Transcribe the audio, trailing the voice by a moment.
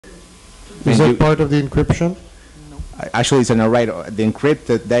Is that part of the encryption? Actually, it's an array. The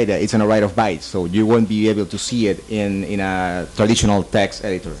encrypted data is an array of bytes, so you won't be able to see it in a traditional text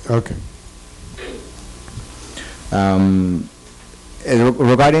editor. Okay.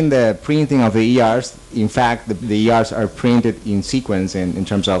 Regarding the printing of the ERs, in fact, the ERs are printed in sequence in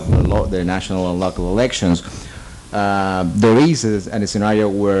terms of the national and local elections. There is a scenario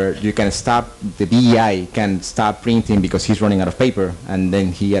where you can stop, the BEI can stop printing because he's running out of paper, and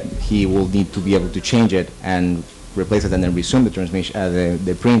then he will need to be able to change it and replace it and then resume the transmission,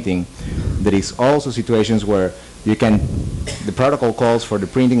 the printing. There is also situations where you can, the protocol calls for the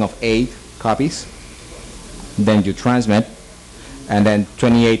printing of 8 copies, then you transmit, and then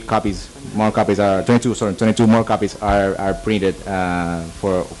 22 more copies are printed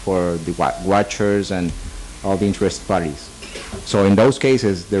for the watchers and all the interested parties. So in those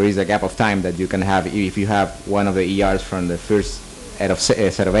cases, there is a gap of time that you can have. If you have one of the ERs from the first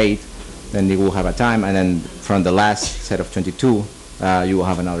set of 8, then you will have a time, and then from the last set of 22, you will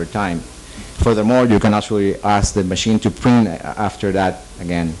have another time. Furthermore, you can actually ask the machine to print after that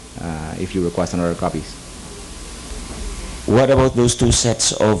again if you request another copies. What about those 2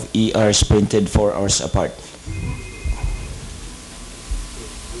 sets of ERs printed 4 hours apart?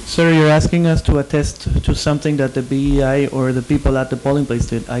 Sir, you're asking us to attest to something that the BEI or the people at the polling place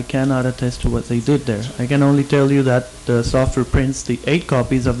did. I cannot attest to what they did there. I can only tell you that the software prints the 8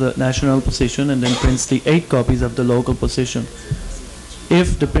 copies of the national position and then prints the 8 copies of the local position.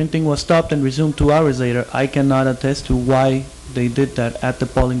 If the printing was stopped and resumed 2 hours later, I cannot attest to why they did that at the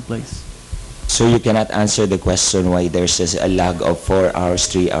polling place. So you cannot answer the question why there's a lag of 4 hours,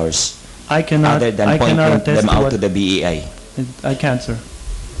 3 hours, I cannot. other than I cannot pointing attest them out what to the BEI. I can't, sir.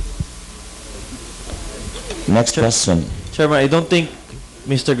 Next question. Chairman, I don't think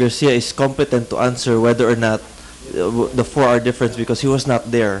Mr. Garcia is competent to answer whether or not the 4-hour difference because he was not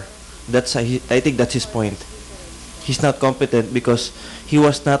there. I think that's his point. He's not competent because he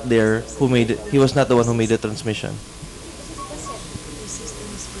was not there. He was not the one who made the transmission.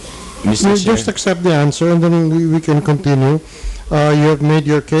 Mr. Chair. Just accept the answer, and then we can continue. You have made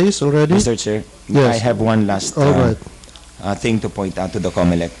your case already? Mr. Chair, yes. I have one last thing to point out to the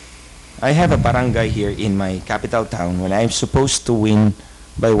COMELEC. I have a barangay here in my capital town when I'm supposed to win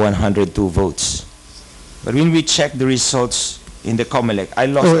by 102 votes. But when we check the results in the COMELEC, I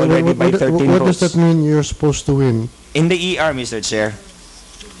lost already by 13 votes. What does that mean you're supposed to win? In the ER, Mr. Chair,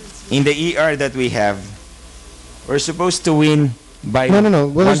 in the ER that we have, we're supposed to win by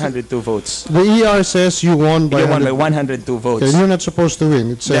 102 votes. The ER says you won by 102 votes. Okay, you're not supposed to win.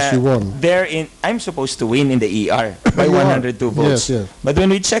 It says you won. I'm supposed to win in the ER by 102 votes. Yes, yes. But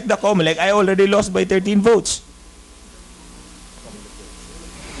when we check the COMELEC, I already lost by 13 votes.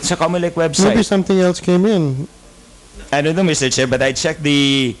 Sa COMELEC website. Maybe something else came in. I don't know, Mr. Chair, but I checked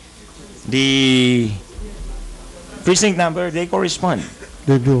the precinct number, they correspond.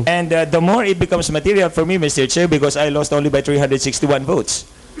 They do. And the more it becomes material for me, Mr. Chair, because I lost only by 361 votes.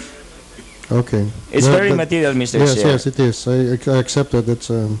 Okay. It's very material, Mr. Chair. Yes, it is. I accept that. That's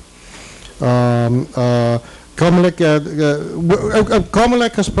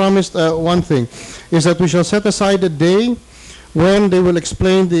COMELEC has promised one thing, is that we shall set aside a day when they will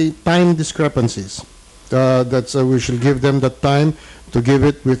explain the time discrepancies. We shall give them that time to give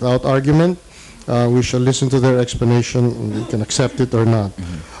it without argument. We shall listen to their explanation. We can accept it or not.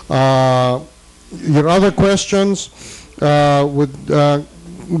 Your other questions, Director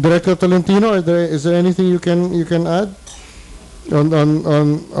Tolentino, is there anything you can add on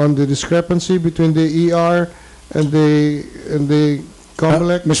the discrepancy between the ER and the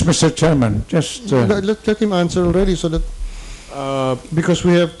COMELEC? Mr. Chairman, just let him answer already, so that because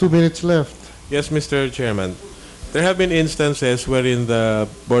we have 2 minutes left. Yes, Mr. Chairman. There have been instances wherein the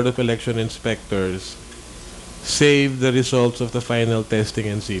Board of Election Inspectors save the results of the final testing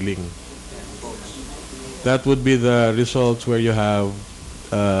and sealing. That would be the results where you have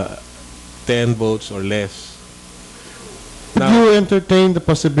 10 votes or less. Would you entertain the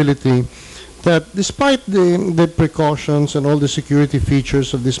possibility that despite the precautions and all the security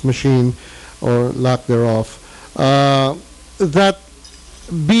features of this machine, or lack thereof, that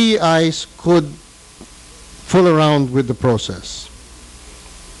BIs could fool around with the process?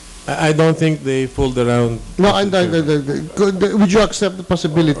 I don't think they fooled around. No, would you accept the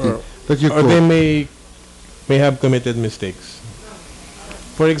possibility that you could? Or they may have committed mistakes.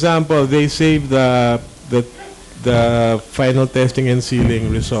 For example, they saved the final testing and sealing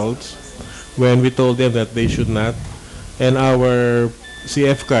results when we told them that they should not, and our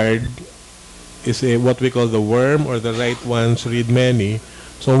CF card is what we call the worm, or the write once, read many.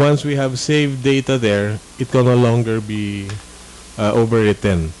 So once we have saved data there, it can no longer be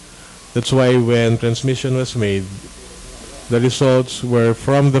overwritten. That's why when transmission was made, the results were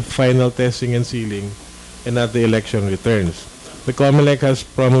from the final testing and sealing and not the election returns. The COMELEC has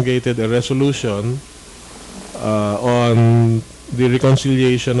promulgated a resolution on the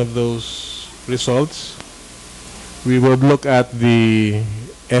reconciliation of those results. We would look at the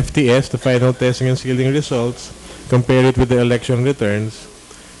FTS, the final testing and sealing results, compare it with the election returns,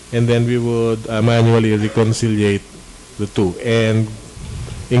 and then we would manually reconciliate the two and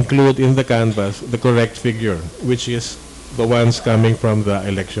include in the canvas the correct figure, which is the ones coming from the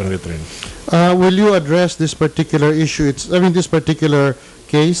election returns. Will you address this particular issue? This particular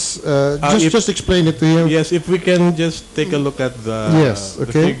case. Just explain it to him. Yes, if we can just take a look at the, yes, the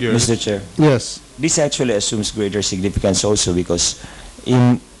okay. figures. Mr. Chair. Yes. This actually assumes greater significance also because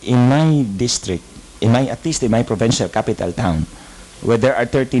in my district, at least in my provincial capital town, where there are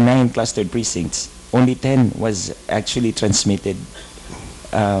 39 clustered precincts, only 10 was actually transmitted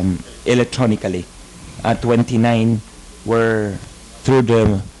electronically. 29 were through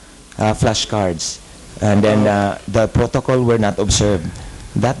the flashcards, and then the protocol were not observed.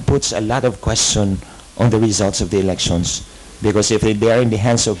 That puts a lot of question on the results of the elections, because if they are in the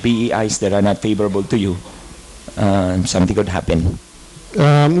hands of BEIs that are not favorable to you, something could happen.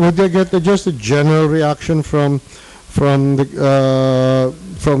 Would they get just a general reaction from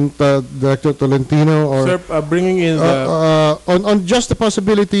Director Tolentino, or Sir, bringing in the on just the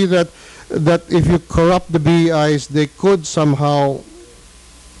possibility that if you corrupt the BEIs, they could somehow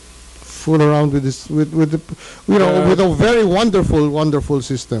fool around with this with a very wonderful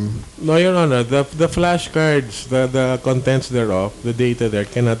system. No, Your Honor, the flashcards, the contents thereof, the data there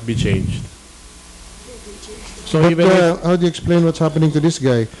cannot be changed. So But even if, how do you explain what's happening to this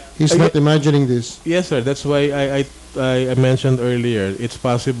guy? He's not imagining this. yes, sir, that's why I mentioned earlier, it's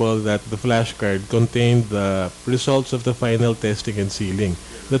possible that the flashcard contained the results of the final testing and sealing.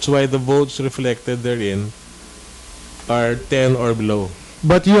 That's why the votes reflected therein are 10 or below.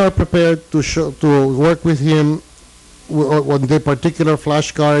 But you are prepared to work with him on the particular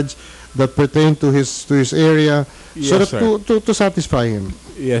flashcards that pertain to his area, so Yes, that to satisfy him.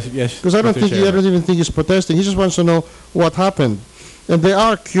 Yes, yes. Because I don't Mr. Chairman. even think he's protesting. He just wants to know what happened, and they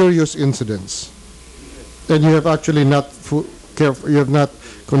are curious incidents, and you have actually not you have not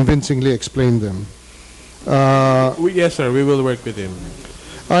convincingly explained them. Yes, sir, we will work with him.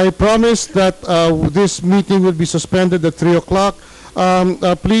 I promise that this meeting will be suspended at 3 o'clock.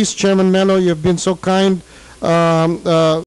 Please, Chairman Mello, you've been so kind.